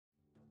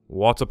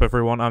What's up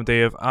everyone, I'm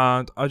Dave,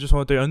 and I just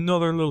want to do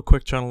another little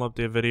quick channel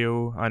update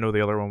video. I know the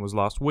other one was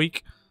last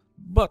week,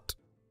 but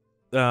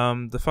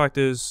the fact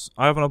is,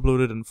 I haven't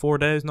uploaded in 4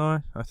 days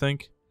now, I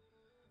think.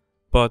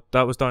 But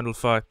that was down to the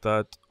fact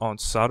that on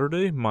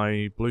Saturday,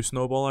 my Blue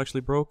Snowball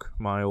actually broke,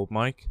 my old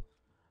mic,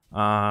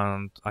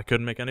 and I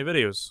couldn't make any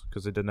videos,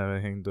 because I didn't have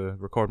anything to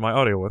record my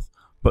audio with.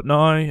 But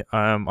now,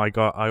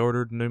 I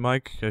ordered a new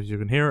mic. As you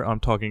can hear,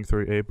 I'm talking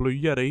through a Blue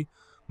Yeti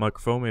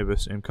microphone made by the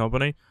same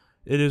company.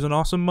 It is an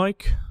awesome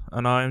mic,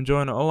 and I'm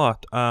enjoying it a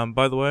lot.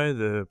 By the way,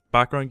 the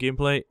background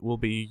gameplay will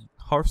be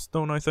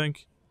Hearthstone, I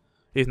think,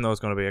 even though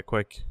it's going to be a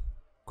quick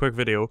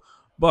video.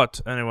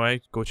 But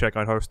anyway, go check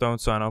out Hearthstone,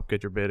 sign up,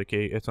 get your beta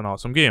key. It's an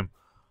awesome game.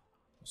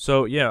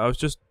 So yeah, I was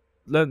just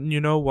letting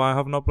you know why I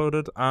haven't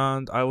uploaded,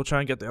 and I will try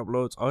and get the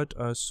uploads out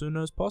as soon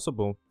as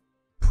possible.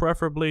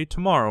 Preferably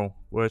tomorrow,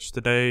 which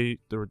today,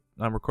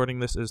 I'm recording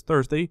this, is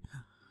Thursday.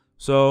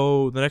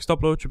 So the next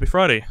upload should be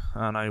Friday,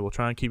 and I will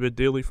try and keep it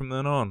daily from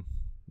then on.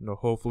 No,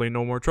 hopefully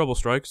no more trouble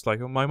strikes like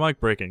my mic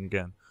breaking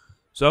again.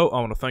 So I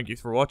want to thank you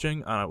for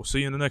watching, and I will see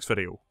you in the next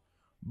video.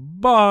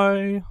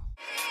 Bye!